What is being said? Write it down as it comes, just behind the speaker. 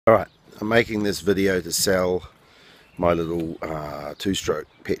Alright, I'm making this video to sell my little two-stroke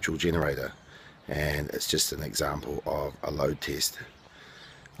petrol generator, and it's just an example of a load test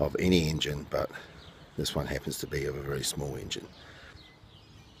of any engine, but this one happens to be of a very small engine.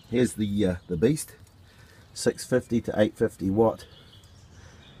 Here's the beast, 650 to 850 watt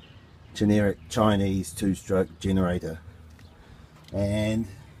generic Chinese two-stroke generator, and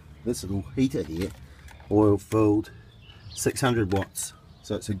this little heater here, oil filled, 600 watts.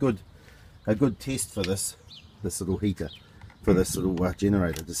 So it's a good test for this little heater, for this little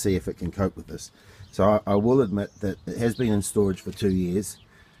generator, to see if it can cope with this. So I will admit that it has been in storage for 2 years,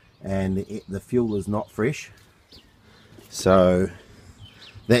 and the fuel is not fresh, so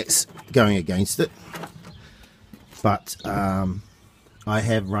that's going against it. But I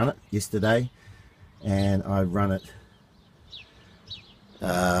have run it yesterday, and I've run it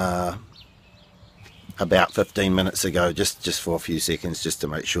about 15 minutes ago, just for a few seconds, just to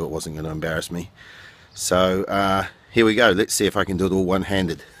make sure it wasn't going to embarrass me. So here we go. Let's see if I can do it all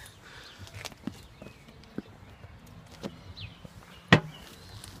one-handed.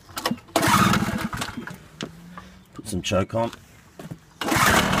 Put some choke on. So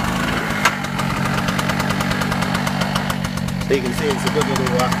you can see it's a good little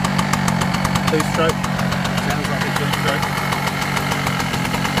two-stroke. Sounds like a two-stroke.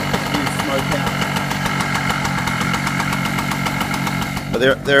 Huge smoke out.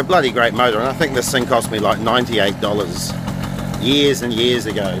 But they're a bloody great motor, and I think this thing cost me like $98 years and years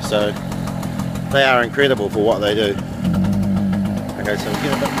ago, so they are incredible for what they do. Okay, so we'll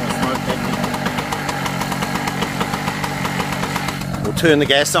get a bit more smoke happening. We'll turn the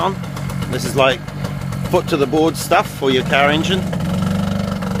gas on. This is like foot to the board stuff for your car engine.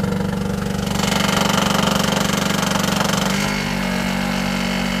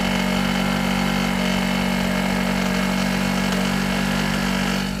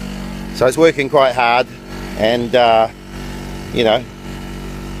 So it's working quite hard, and you know,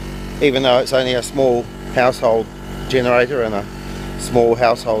 even though it's only a small household generator and a small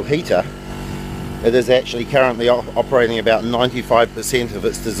household heater, it is actually currently operating about 95% of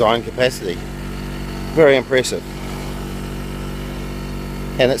its design capacity. Very impressive.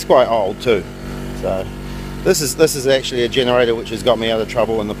 And it's quite old too. So this is actually a generator which has got me out of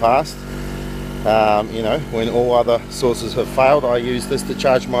trouble in the past. You know, when all other sources have failed, I use this to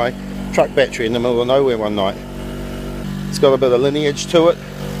charge my truck battery in the middle of nowhere one night. It's got a bit of lineage to it,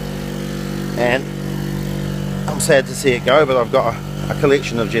 and I'm sad to see it go, but I've got a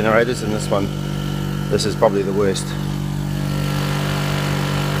collection of generators, and this is probably the worst.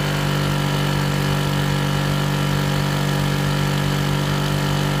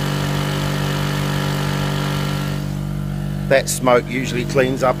 That smoke usually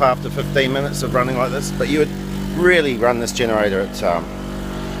cleans up after 15 minutes of running like this, but you would really run this generator at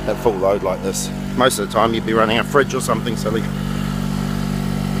full load like this. Most of the time you'd be running a fridge or something silly.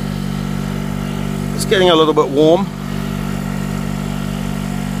 It's getting a little bit warm.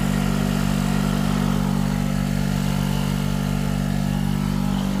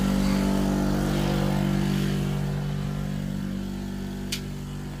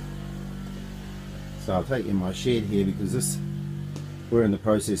 So I'll take you in my shed here, because we're in the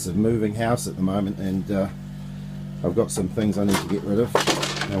process of moving house at the moment, and I've got some things I need to get rid of.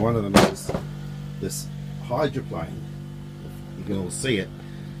 Now, one of them is this hydroplane. You can all see it.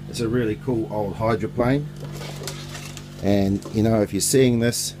 It's a really cool old hydroplane, and you know, if you're seeing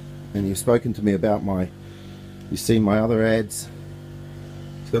this and you've spoken to me about you've seen my other ads,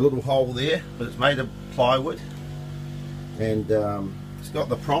 it's got a little hole there, but it's made of plywood, and it's got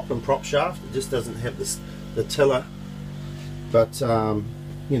the prop and prop shaft. It just doesn't have the tiller. But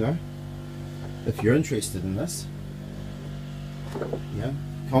you know, if you're interested in this, yeah,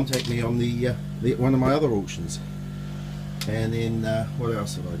 contact me on the one of my other auctions. And then what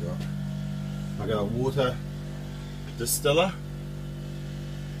else have I got? I got a water distiller,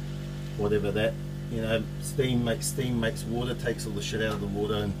 whatever that, you know, steam makes water, takes all the shit out of the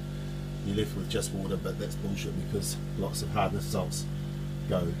water, and you're left with just water. But that's bullshit, because lots of hardness salts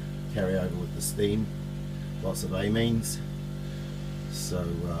carry over with the steam, lots of amines. So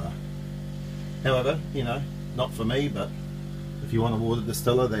however, you know, not for me, but if you want a water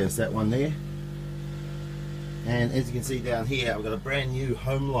distiller, there's that one there. And as you can see down here, I've got a brand new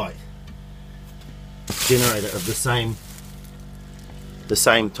Homelite generator of the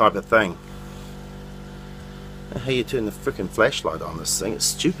same type of thing. How you turn the frickin' flashlight on this thing? It's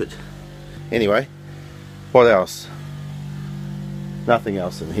stupid. Anyway, what else? Nothing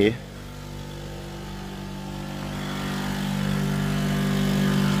else in here.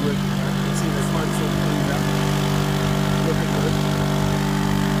 See the smoke's all cleaned up. Looking good.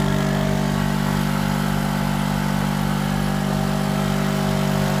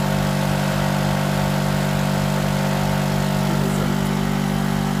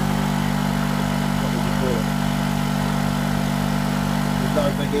 no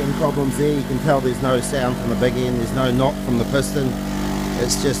big end problems there. You can tell there's no sound from the big end, there's no knock from the piston.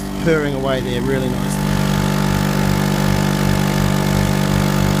 It's just purring away there really nicely.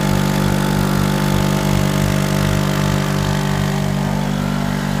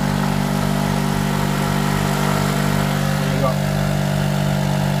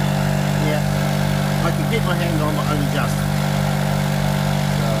 Yeah, I can keep my hand on, but only just.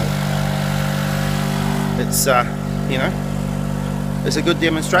 It's you know, it's a good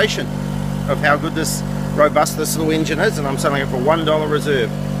demonstration of how good this robust this little engine is, and I'm selling it for $1 reserve.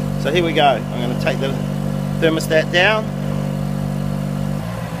 So here we go. I'm going to take the thermostat down,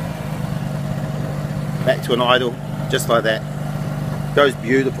 back to an idle, just like that. Goes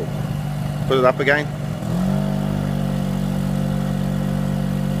beautiful. Put it up again.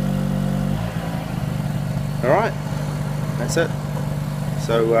 Alright, that's it.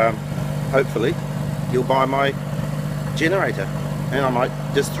 So hopefully you'll buy my generator, and I might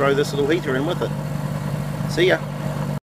just throw this little heater in with it. See ya.